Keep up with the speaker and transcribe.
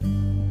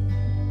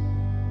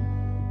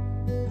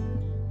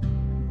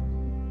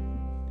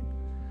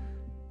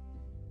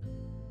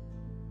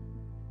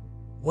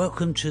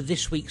Welcome to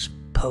this week's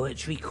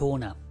Poetry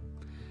Corner,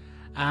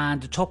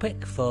 and the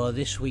topic for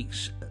this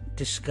week's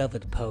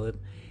discovered poem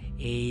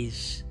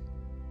is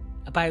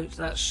about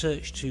that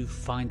search to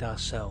find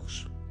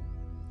ourselves,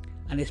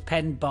 and it's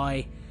penned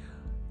by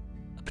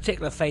a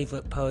particular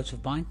favourite poet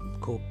of mine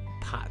called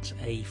Pat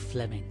A.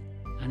 Fleming,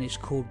 and it's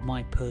called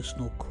My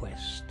Personal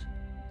Quest.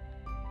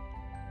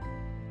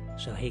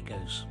 So here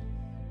goes.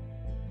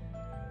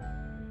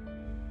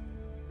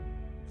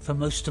 For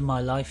most of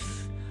my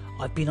life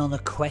I've been on a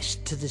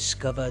quest to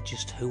discover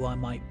just who I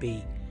might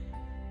be,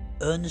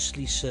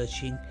 earnestly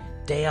searching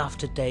day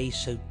after day,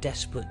 so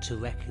desperate to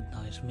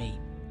recognise me.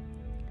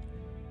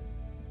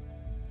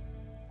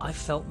 I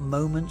felt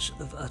moments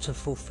of utter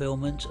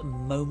fulfilment and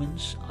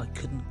moments I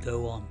couldn't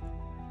go on.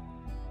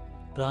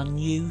 But I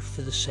knew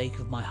for the sake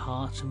of my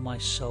heart and my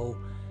soul,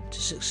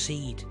 to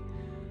succeed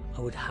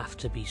I would have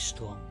to be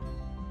strong.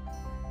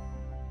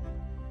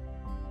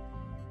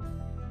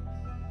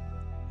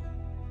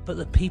 But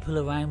the people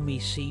around me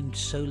seemed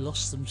so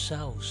lost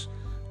themselves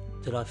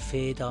that I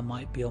feared I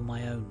might be on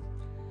my own.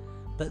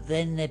 But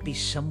then there'd be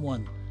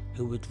someone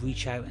who would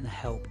reach out and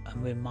help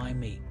and remind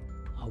me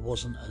I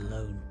wasn't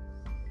alone.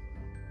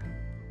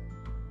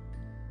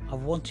 I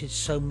wanted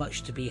so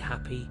much to be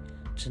happy,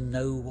 to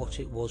know what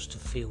it was to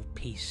feel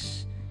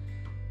peace.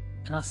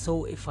 And I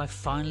thought if I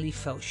finally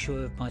felt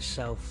sure of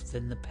myself,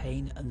 then the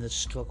pain and the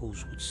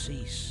struggles would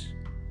cease.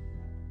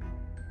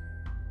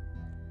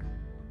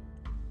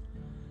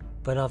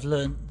 But I've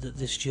learned that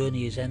this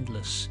journey is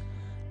endless.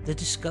 The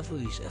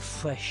discoveries are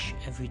fresh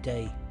every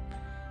day.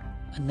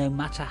 And no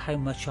matter how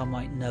much I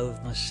might know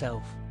of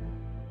myself,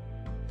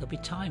 there'll be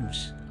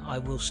times I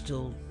will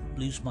still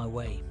lose my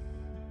way.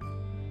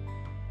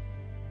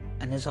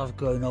 And as I've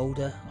grown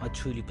older, I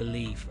truly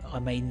believe I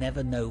may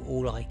never know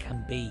all I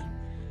can be.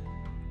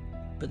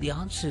 But the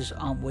answers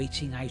aren't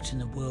waiting out in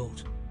the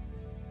world,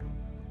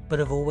 but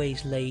have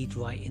always laid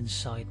right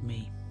inside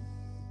me.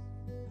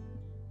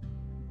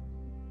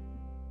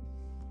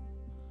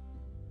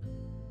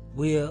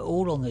 We are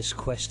all on this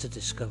quest to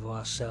discover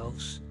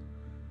ourselves,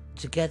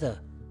 together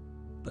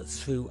but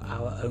through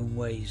our own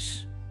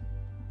ways,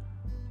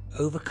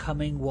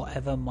 overcoming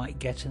whatever might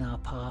get in our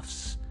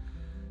paths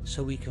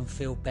so we can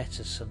feel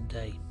better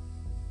someday.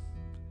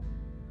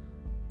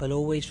 But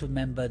always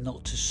remember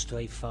not to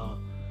stray far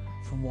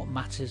from what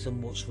matters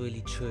and what's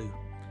really true.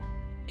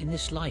 In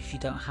this life you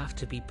don't have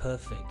to be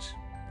perfect.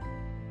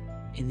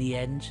 In the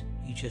end,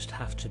 you just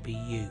have to be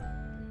you.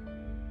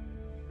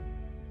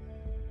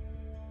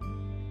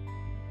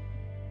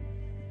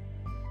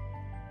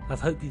 I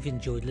hope you've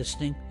enjoyed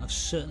listening. I've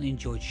certainly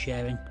enjoyed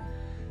sharing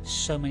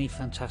so many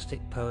fantastic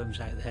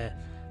poems out there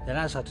that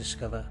as I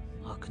discover,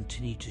 I'll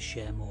continue to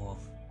share more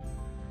of.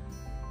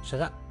 So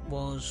that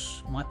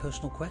was My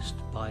Personal Quest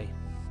by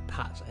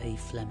Pat A.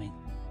 Fleming.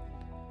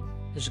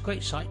 There's a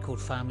great site called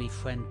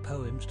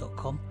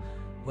familyfriendpoems.com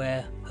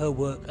where her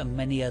work and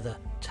many other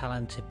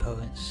talented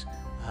poets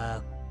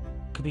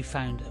can be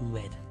found and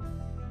read.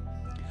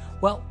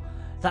 Well,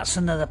 that's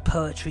another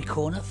Poetry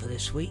Corner for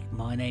this week.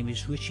 My name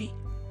is Richie,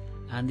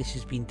 and this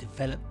has been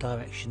Develop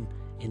Direction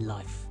in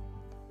Life.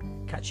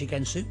 Catch you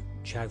again soon.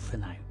 Ciao for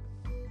now.